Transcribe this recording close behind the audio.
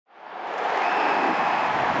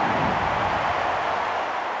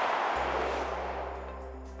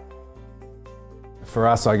For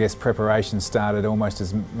us, I guess preparation started almost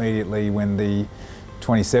as immediately when the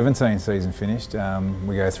 2017 season finished.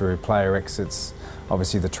 We go through player exits,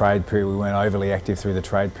 obviously the trade period. We weren't overly active through the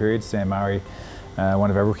trade period. Sam Murray, one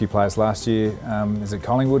of our rookie players last year, is at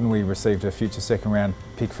Collingwood, and we received a future second round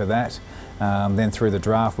pick for that. Then through the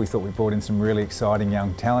draft, we thought we brought in some really exciting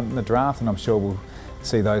young talent in the draft, and I'm sure we'll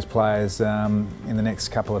see those players in the next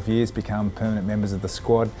couple of years become permanent members of the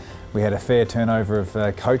squad. We had a fair turnover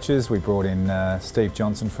of coaches. We brought in Steve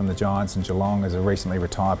Johnson from the Giants and Geelong as a recently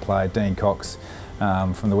retired player, Dean Cox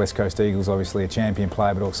from the West Coast Eagles, obviously a champion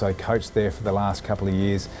player, but also coached there for the last couple of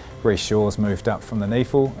years. Reece Shaw's moved up from the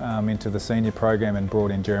NEFL into the senior program and brought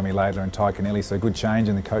in Jeremy Laidler and Ty Kennelly, so good change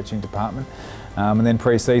in the coaching department. And then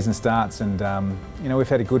pre-season starts, and you know, we've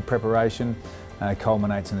had a good preparation.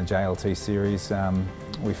 Culminates in the JLT series.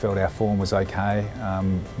 We felt our form was okay.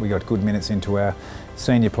 We got good minutes into our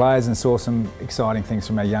senior players and saw some exciting things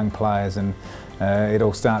from our young players, and it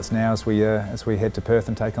all starts now as we head to Perth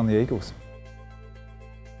and take on the Eagles.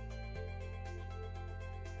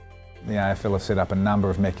 The AFL have set up a number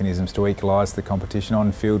of mechanisms to equalise the competition.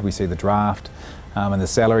 On field we see the draft and the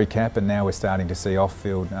salary cap, and now we're starting to see off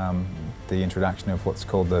field the introduction of what's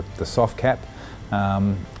called the soft cap.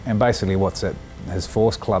 And basically what that has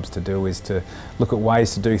forced clubs to do is to look at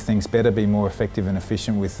ways to do things better, be more effective and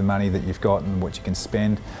efficient with the money that you've got and what you can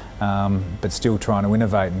spend, but still trying to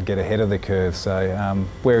innovate and get ahead of the curve. So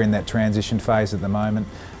we're in that transition phase at the moment.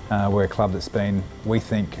 We're a club that's been, we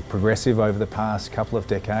think, progressive over the past couple of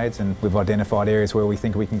decades, and we've identified areas where we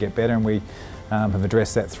think we can get better, and we have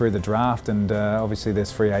addressed that through the draft, and obviously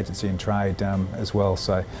there's free agency and trade as well,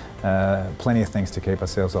 so plenty of things to keep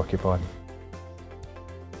ourselves occupied.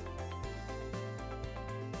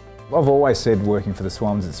 I've always said working for the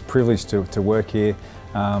Swans, it's a privilege to work here,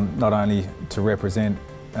 not only to represent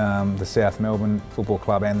the South Melbourne Football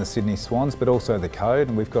Club and the Sydney Swans, but also the code,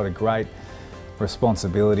 and we've got a great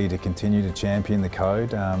responsibility to continue to champion the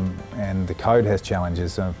code, and the code has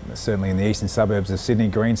challenges. Certainly in the eastern suburbs of Sydney,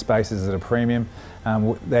 green spaces at a premium.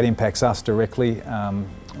 That impacts us directly.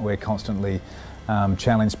 We're constantly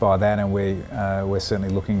challenged by that, and we're certainly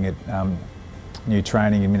looking at new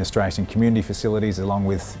training, administration, community facilities, along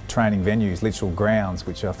with training venues, literal grounds,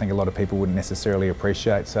 which I think a lot of people wouldn't necessarily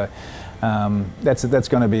appreciate. So that's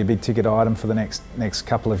going to be a big ticket item for the next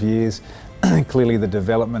couple of years. Clearly the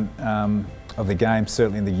development of the game,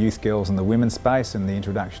 certainly in the youth girls and the women's space, and the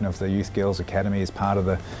introduction of the Youth Girls Academy as part of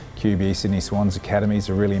the QBE Sydney Swans Academy is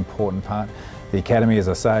a really important part. The academy, as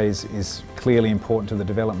I say, is clearly important to the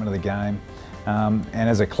development of the game. And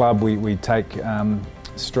as a club, we take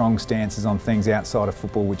strong stances on things outside of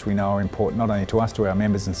football which we know are important, not only to us, to our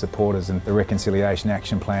members and supporters, and the Reconciliation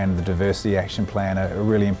Action Plan and the Diversity Action Plan are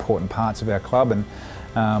really important parts of our club,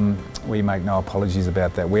 and we make no apologies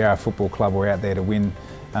about that. We are a football club, we're out there to win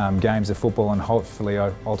games of football and hopefully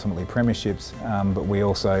ultimately premierships, but we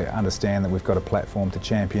also understand that we've got a platform to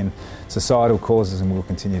champion societal causes, and we'll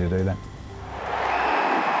continue to do that.